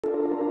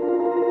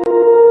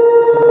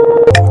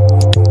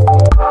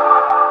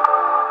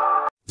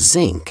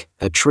Zinc,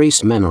 a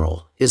trace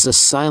mineral, is a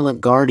silent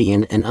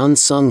guardian and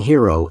unsung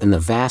hero in the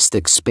vast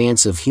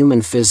expanse of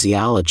human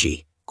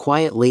physiology,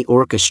 quietly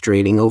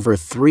orchestrating over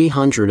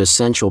 300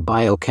 essential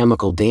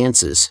biochemical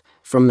dances,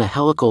 from the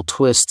helical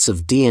twists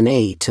of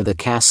DNA to the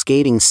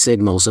cascading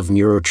signals of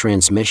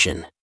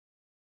neurotransmission.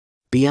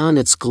 Beyond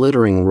its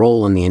glittering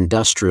role in the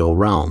industrial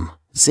realm,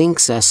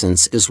 zinc's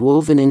essence is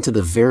woven into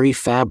the very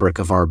fabric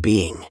of our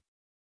being.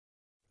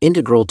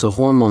 Integral to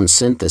hormone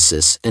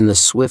synthesis and the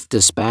swift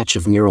dispatch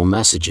of neural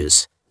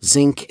messages,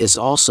 zinc is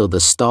also the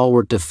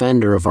stalwart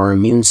defender of our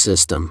immune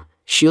system,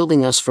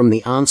 shielding us from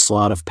the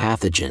onslaught of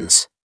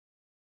pathogens.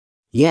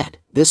 Yet,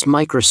 this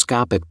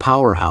microscopic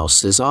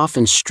powerhouse is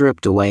often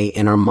stripped away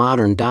in our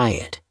modern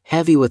diet,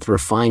 heavy with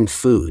refined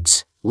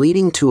foods,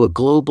 leading to a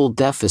global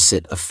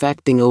deficit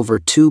affecting over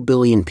 2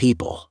 billion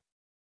people.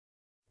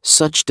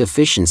 Such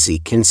deficiency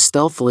can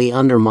stealthily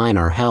undermine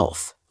our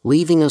health,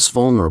 leaving us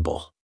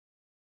vulnerable.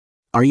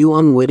 Are you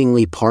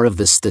unwittingly part of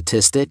this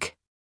statistic?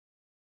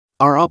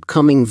 Our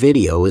upcoming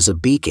video is a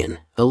beacon,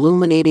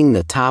 illuminating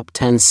the top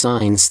 10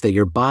 signs that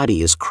your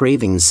body is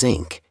craving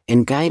zinc,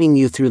 and guiding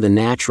you through the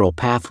natural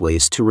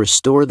pathways to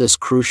restore this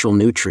crucial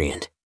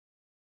nutrient.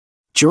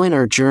 Join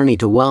our journey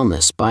to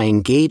wellness by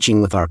engaging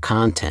with our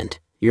content.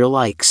 Your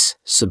likes,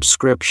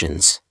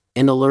 subscriptions,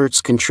 and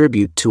alerts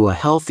contribute to a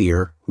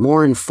healthier,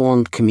 more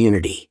informed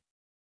community.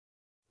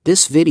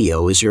 This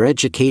video is your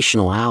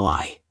educational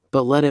ally,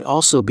 but let it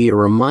also be a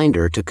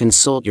reminder to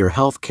consult your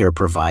healthcare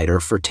provider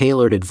for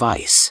tailored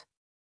advice.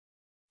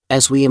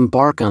 As we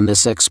embark on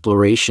this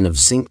exploration of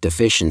zinc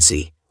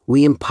deficiency,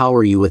 we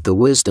empower you with the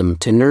wisdom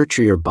to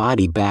nurture your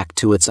body back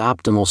to its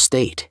optimal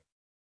state.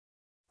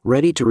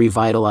 Ready to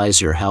revitalize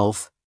your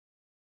health?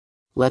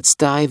 Let's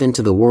dive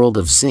into the world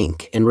of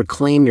zinc and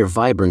reclaim your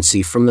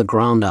vibrancy from the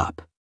ground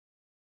up.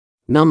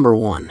 Number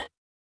 1.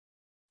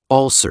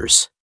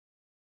 Ulcers.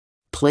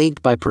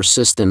 Plagued by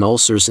persistent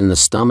ulcers in the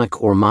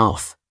stomach or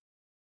mouth?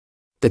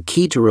 The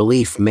key to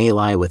relief may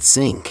lie with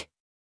zinc.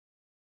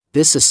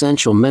 This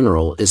essential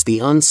mineral is the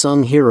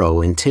unsung hero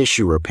in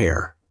tissue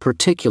repair,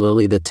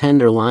 particularly the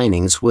tender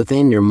linings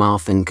within your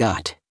mouth and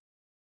gut.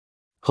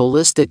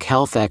 Holistic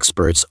health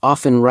experts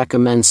often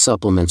recommend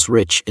supplements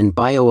rich in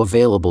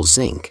bioavailable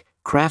zinc,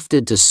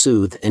 crafted to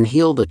soothe and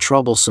heal the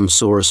troublesome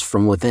sores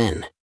from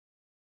within.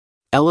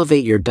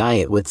 Elevate your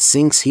diet with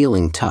zinc's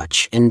healing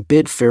touch and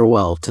bid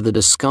farewell to the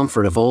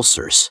discomfort of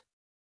ulcers.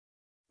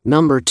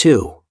 Number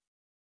 2.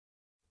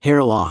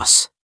 Hair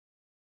loss.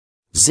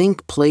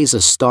 Zinc plays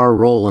a star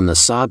role in the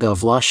saga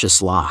of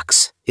luscious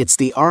locks. It's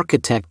the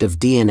architect of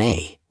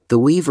DNA, the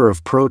weaver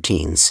of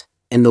proteins,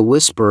 and the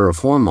whisperer of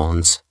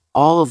hormones,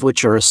 all of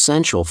which are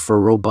essential for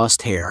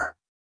robust hair.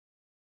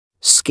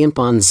 Skimp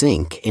on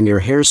zinc and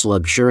your hair's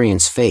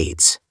luxuriance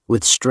fades,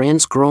 with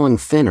strands growing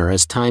thinner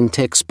as time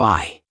ticks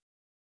by.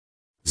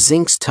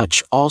 Zinc's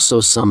touch also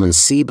summons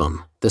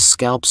sebum, the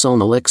scalp's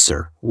own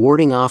elixir,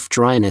 warding off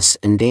dryness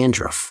and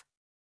dandruff.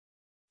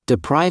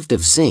 Deprived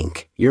of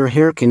zinc, your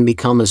hair can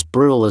become as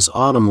brittle as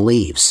autumn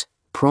leaves,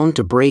 prone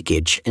to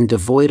breakage and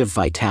devoid of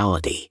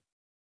vitality.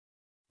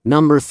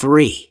 Number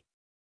 3.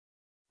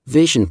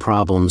 Vision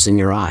problems in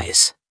your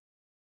eyes.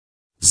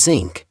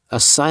 Zinc, a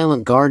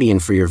silent guardian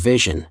for your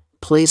vision,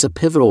 plays a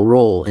pivotal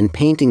role in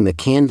painting the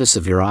canvas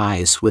of your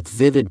eyes with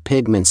vivid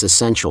pigments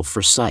essential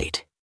for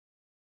sight.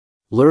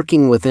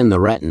 Lurking within the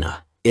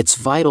retina, it's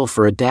vital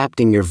for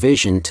adapting your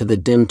vision to the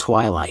dim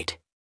twilight.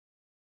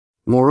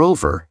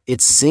 Moreover,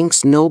 it's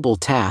zinc's noble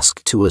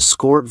task to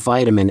escort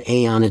vitamin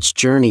A on its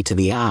journey to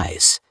the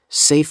eyes,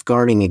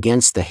 safeguarding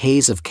against the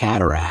haze of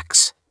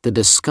cataracts, the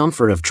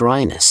discomfort of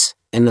dryness,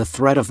 and the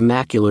threat of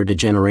macular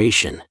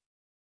degeneration.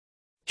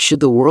 Should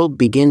the world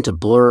begin to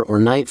blur or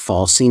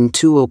nightfall seem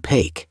too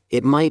opaque,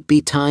 it might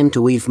be time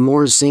to weave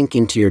more zinc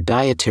into your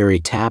dietary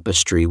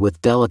tapestry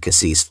with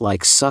delicacies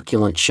like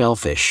succulent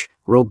shellfish,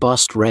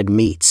 robust red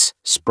meats,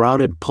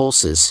 sprouted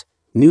pulses,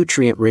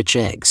 nutrient-rich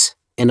eggs,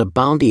 and a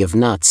bounty of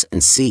nuts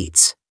and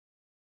seeds.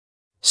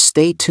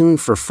 Stay tuned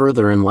for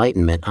further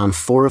enlightenment on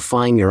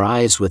fortifying your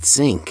eyes with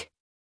zinc.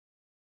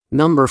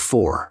 Number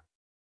 4.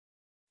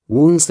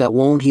 Wounds that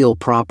won't heal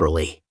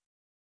properly.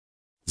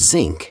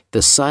 Zinc,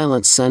 the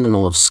silent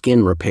sentinel of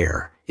skin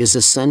repair, is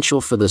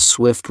essential for the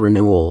swift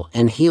renewal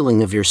and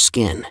healing of your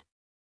skin.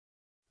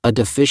 A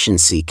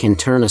deficiency can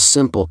turn a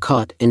simple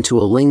cut into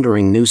a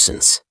lingering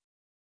nuisance.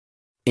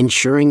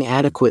 Ensuring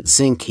adequate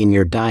zinc in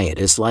your diet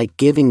is like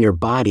giving your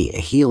body a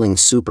healing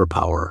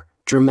superpower,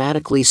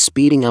 dramatically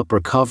speeding up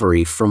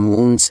recovery from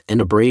wounds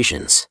and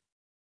abrasions.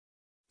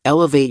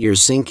 Elevate your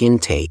zinc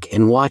intake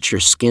and watch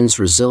your skin's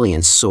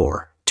resilience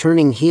soar,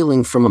 turning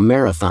healing from a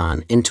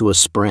marathon into a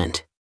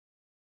sprint.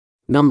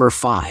 Number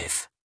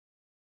 5.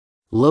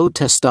 Low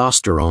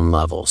testosterone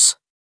levels.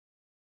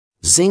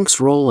 Zinc's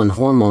role in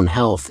hormone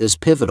health is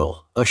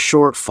pivotal. A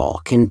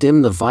shortfall can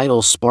dim the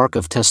vital spark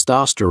of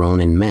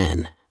testosterone in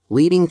men,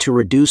 leading to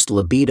reduced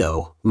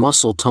libido,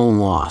 muscle tone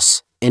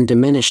loss, and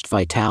diminished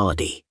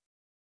vitality.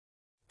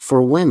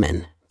 For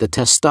women, the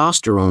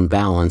testosterone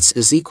balance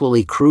is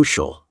equally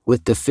crucial,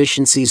 with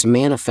deficiencies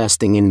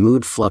manifesting in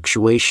mood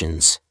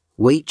fluctuations,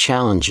 weight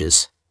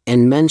challenges,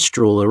 and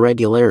menstrual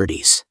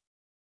irregularities.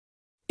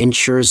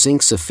 Ensure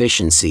zinc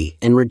sufficiency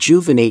and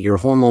rejuvenate your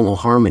hormonal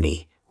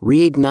harmony,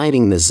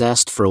 reigniting the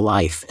zest for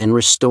life and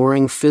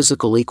restoring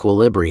physical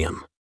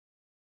equilibrium.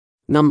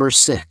 Number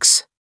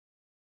 6.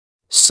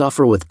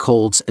 Suffer with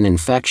colds and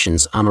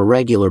infections on a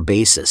regular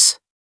basis.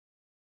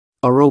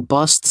 A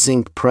robust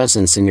zinc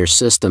presence in your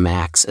system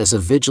acts as a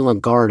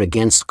vigilant guard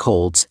against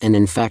colds and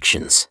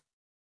infections.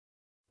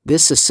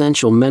 This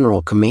essential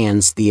mineral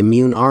commands the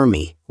immune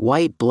army,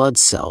 white blood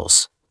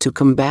cells, to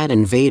combat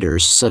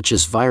invaders such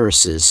as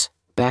viruses,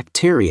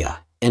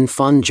 bacteria, and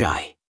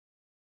fungi.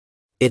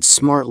 It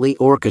smartly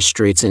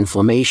orchestrates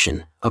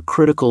inflammation, a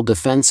critical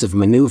defensive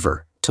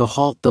maneuver, to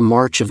halt the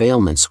march of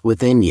ailments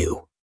within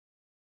you.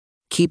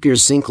 Keep your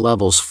zinc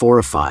levels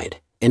fortified,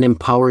 and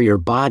empower your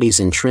body's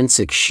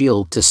intrinsic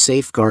shield to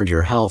safeguard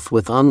your health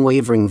with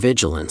unwavering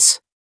vigilance.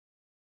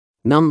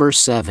 Number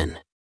 7.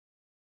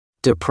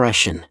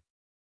 Depression.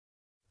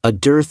 A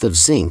dearth of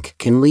zinc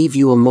can leave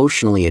you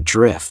emotionally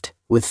adrift,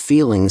 with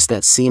feelings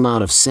that seem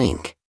out of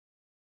sync.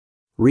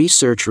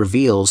 Research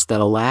reveals that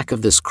a lack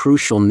of this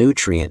crucial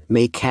nutrient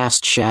may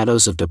cast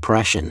shadows of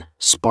depression,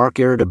 spark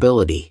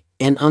irritability,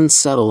 and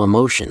unsettle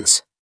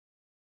emotions.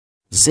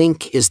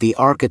 Zinc is the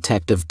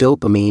architect of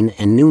dopamine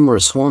and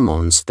numerous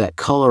hormones that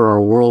color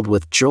our world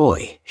with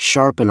joy,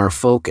 sharpen our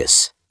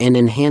focus, and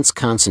enhance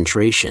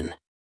concentration.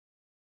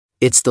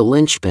 It's the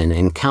linchpin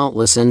in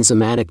countless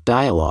enzymatic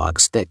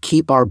dialogues that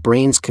keep our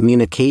brain's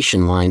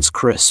communication lines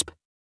crisp.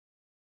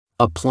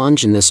 A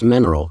plunge in this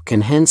mineral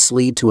can hence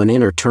lead to an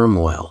inner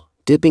turmoil,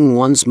 dipping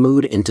one's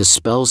mood into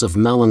spells of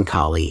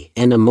melancholy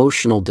and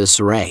emotional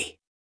disarray.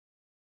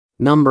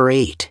 Number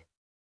 8.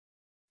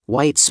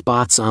 White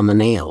spots on the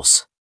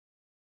nails.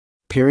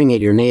 Peering at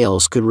your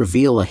nails could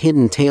reveal a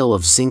hidden tale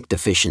of zinc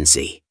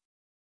deficiency.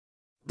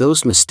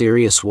 Those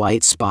mysterious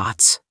white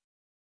spots?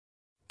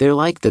 They're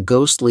like the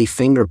ghostly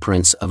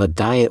fingerprints of a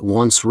diet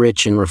once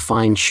rich in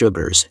refined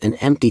sugars and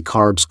empty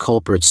carbs,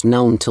 culprits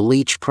known to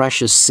leach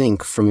precious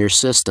zinc from your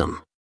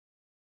system.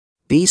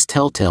 These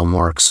telltale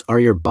marks are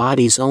your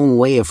body's own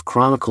way of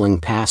chronicling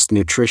past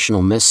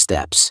nutritional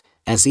missteps,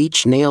 as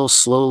each nail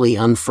slowly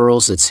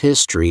unfurls its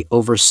history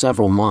over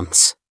several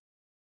months.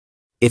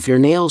 If your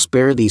nails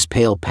bear these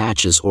pale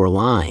patches or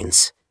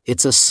lines,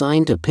 it's a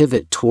sign to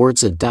pivot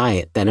towards a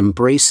diet that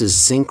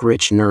embraces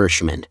zinc-rich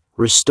nourishment,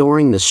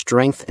 restoring the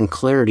strength and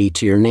clarity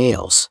to your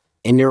nails,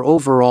 and your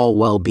overall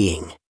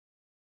well-being.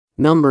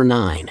 Number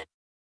 9.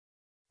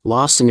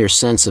 Loss in your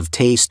sense of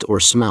taste or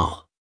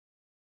smell.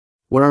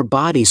 When our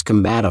bodies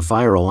combat a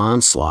viral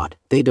onslaught,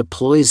 they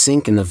deploy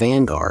zinc in the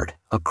vanguard,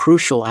 a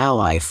crucial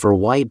ally for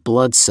white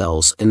blood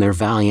cells in their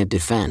valiant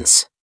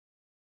defense.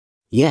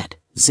 Yet,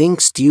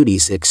 zinc's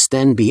duties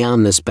extend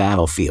beyond this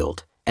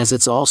battlefield, as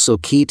it's also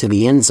key to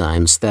the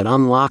enzymes that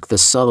unlock the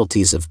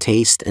subtleties of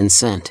taste and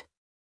scent.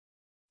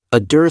 A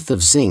dearth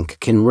of zinc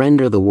can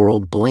render the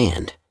world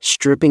bland,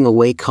 stripping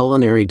away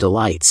culinary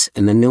delights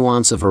and the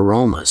nuance of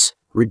aromas,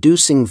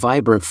 reducing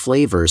vibrant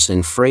flavors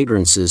and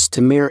fragrances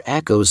to mere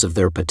echoes of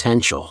their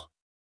potential.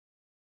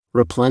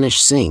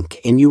 Replenish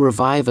zinc and you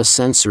revive a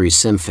sensory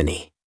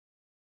symphony.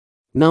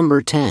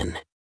 Number 10.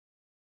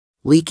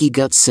 Leaky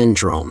gut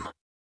syndrome.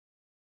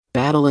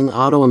 Battling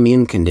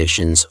autoimmune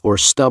conditions or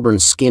stubborn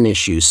skin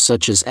issues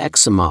such as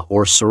eczema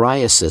or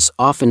psoriasis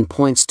often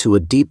points to a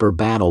deeper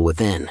battle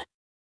within.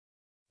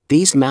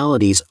 These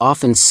maladies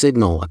often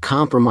signal a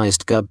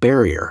compromised gut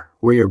barrier,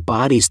 where your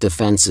body's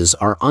defenses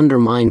are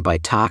undermined by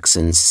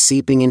toxins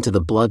seeping into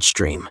the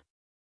bloodstream.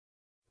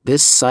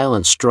 This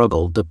silent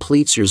struggle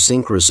depletes your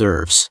zinc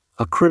reserves,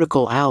 a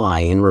critical ally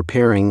in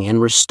repairing and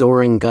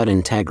restoring gut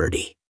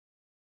integrity.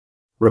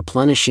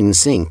 Replenishing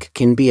zinc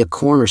can be a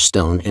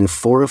cornerstone in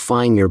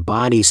fortifying your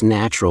body's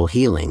natural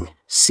healing,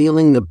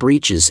 sealing the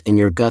breaches in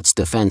your gut's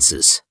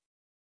defenses.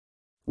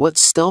 What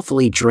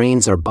stealthily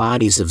drains our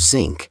bodies of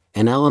zinc,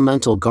 an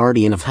elemental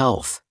guardian of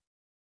health?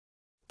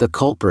 The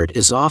culprit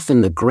is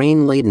often the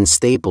grain-laden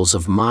staples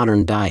of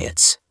modern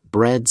diets,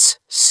 breads,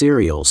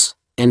 cereals,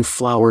 and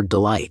floured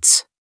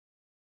delights.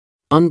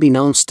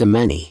 Unbeknownst to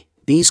many,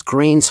 these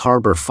grains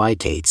harbor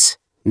phytates,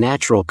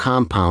 natural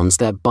compounds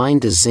that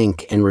bind to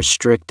zinc and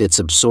restrict its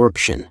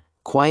absorption,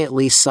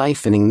 quietly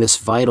siphoning this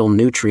vital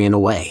nutrient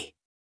away.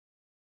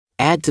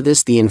 Add to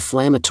this the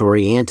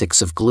inflammatory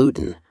antics of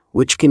gluten,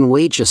 which can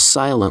wage a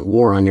silent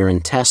war on your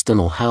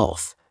intestinal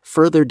health,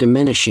 further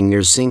diminishing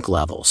your zinc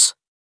levels.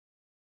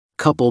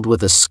 Coupled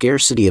with a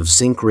scarcity of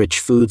zinc-rich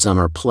foods on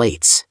our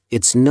plates,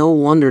 it's no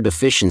wonder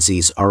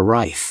deficiencies are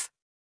rife.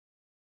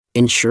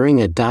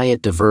 Ensuring a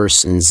diet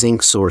diverse in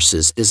zinc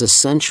sources is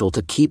essential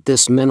to keep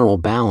this mineral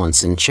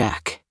balance in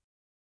check.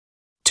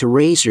 To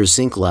raise your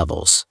zinc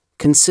levels,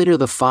 consider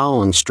the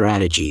following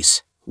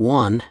strategies.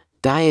 1.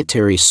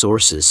 Dietary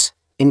sources.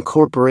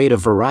 Incorporate a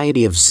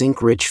variety of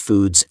zinc-rich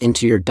foods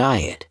into your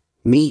diet.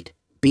 Meat,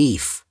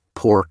 beef,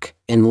 pork,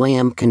 and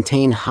lamb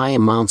contain high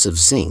amounts of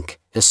zinc,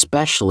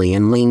 especially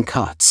in lean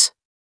cuts.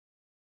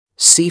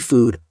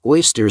 Seafood,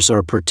 oysters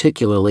are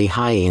particularly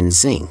high in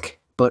zinc,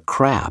 but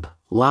crab,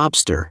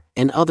 lobster,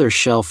 and other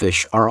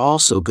shellfish are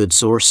also good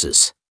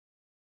sources.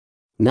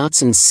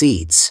 Nuts and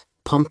seeds,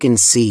 pumpkin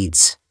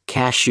seeds,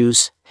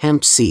 cashews,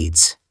 hemp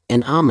seeds,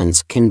 and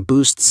almonds can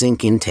boost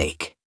zinc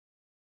intake.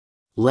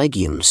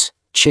 Legumes,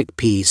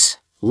 chickpeas,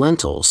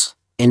 lentils,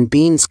 and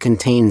beans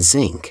contain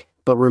zinc,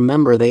 but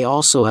remember they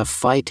also have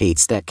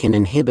phytates that can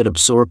inhibit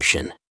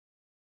absorption.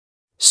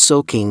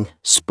 Soaking,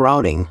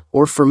 sprouting,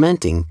 or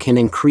fermenting can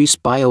increase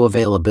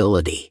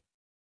bioavailability.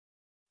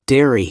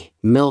 Dairy,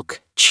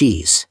 milk,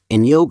 cheese,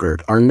 and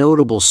yogurt are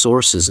notable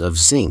sources of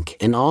zinc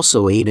and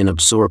also aid in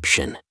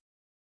absorption.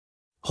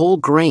 Whole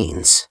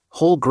grains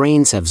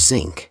have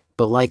zinc,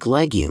 but like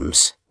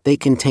legumes, they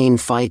contain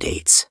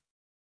phytates.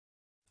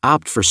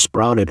 Opt for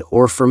sprouted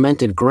or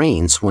fermented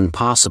grains when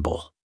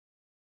possible.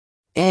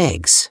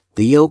 Eggs,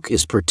 the yolk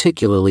is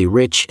particularly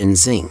rich in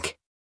zinc.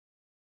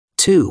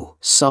 2.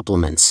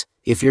 Supplements.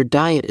 If your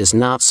diet is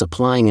not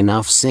supplying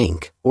enough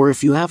zinc, or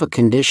if you have a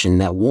condition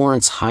that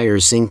warrants higher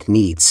zinc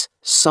needs,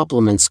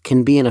 supplements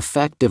can be an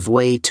effective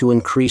way to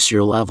increase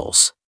your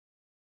levels.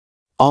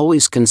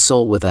 Always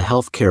consult with a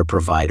healthcare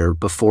provider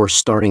before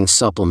starting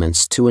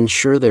supplements to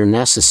ensure they're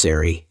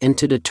necessary and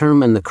to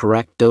determine the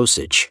correct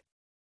dosage.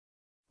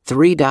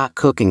 3.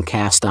 Cook in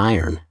cast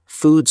iron.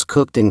 Foods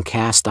cooked in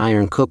cast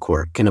iron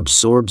cookware can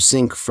absorb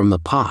zinc from the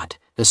pot,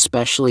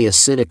 especially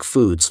acidic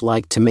foods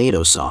like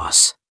tomato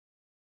sauce.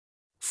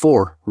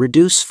 4.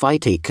 Reduce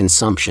phytate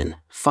consumption.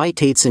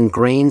 Phytates in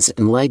grains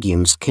and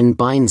legumes can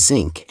bind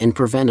zinc and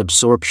prevent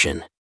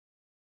absorption.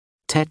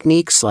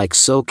 Techniques like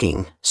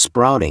soaking,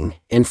 sprouting,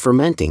 and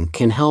fermenting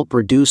can help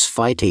reduce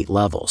phytate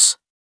levels.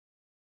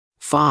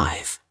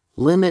 5.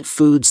 Limit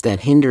foods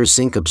that hinder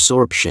zinc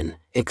absorption.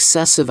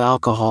 Excessive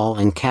alcohol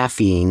and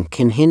caffeine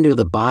can hinder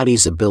the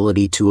body's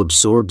ability to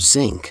absorb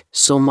zinc,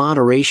 so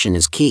moderation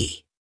is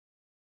key.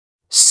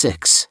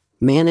 6.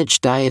 Manage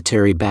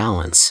dietary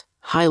balance.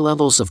 High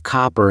levels of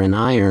copper and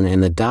iron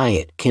in the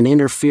diet can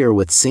interfere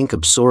with zinc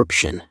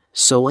absorption,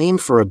 so aim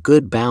for a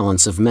good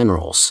balance of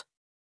minerals.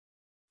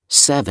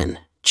 7.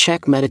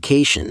 Check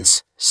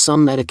medications.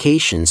 Some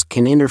medications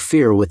can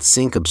interfere with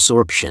zinc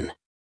absorption.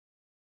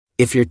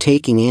 If you're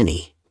taking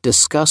any,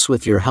 discuss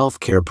with your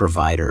healthcare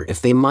provider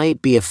if they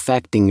might be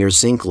affecting your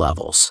zinc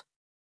levels.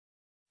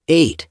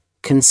 8.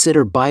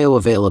 Consider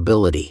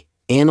bioavailability.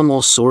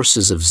 Animal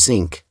sources of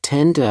zinc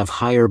tend to have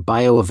higher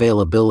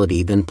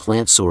bioavailability than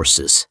plant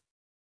sources.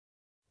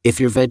 If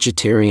you're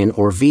vegetarian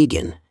or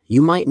vegan,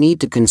 you might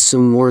need to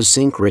consume more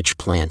zinc-rich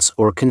plants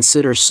or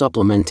consider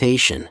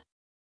supplementation.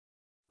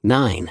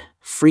 9.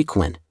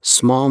 Frequent,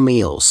 small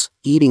meals.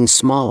 Eating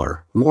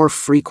smaller, more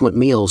frequent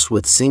meals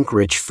with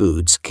zinc-rich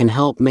foods can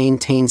help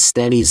maintain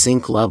steady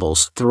zinc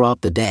levels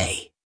throughout the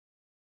day.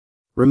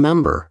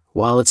 Remember,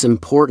 while it's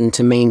important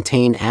to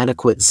maintain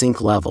adequate zinc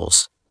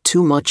levels,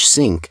 too much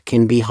zinc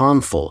can be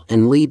harmful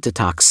and lead to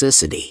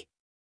toxicity.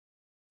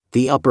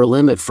 The upper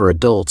limit for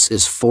adults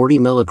is 40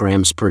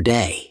 milligrams per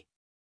day.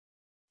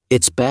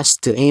 It's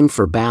best to aim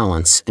for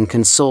balance and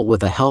consult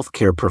with a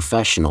healthcare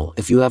professional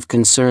if you have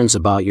concerns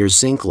about your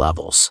zinc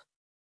levels.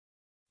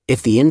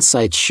 If the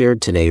insights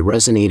shared today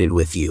resonated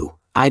with you,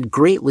 I'd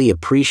greatly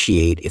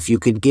appreciate if you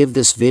could give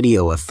this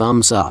video a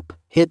thumbs up,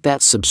 hit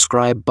that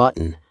subscribe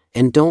button,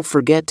 and don't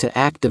forget to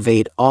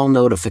activate all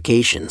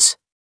notifications.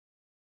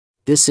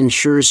 This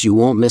ensures you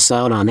won't miss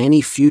out on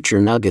any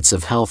future nuggets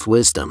of health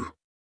wisdom.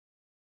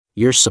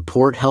 Your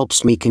support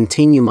helps me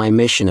continue my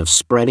mission of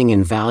spreading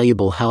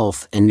invaluable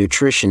health and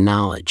nutrition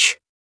knowledge.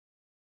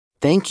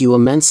 Thank you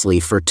immensely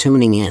for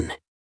tuning in.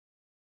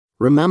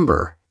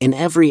 Remember, in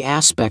every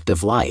aspect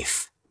of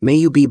life, may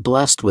you be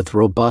blessed with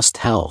robust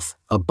health,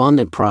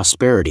 abundant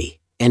prosperity,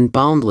 and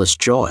boundless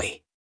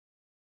joy.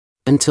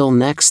 Until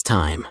next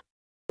time.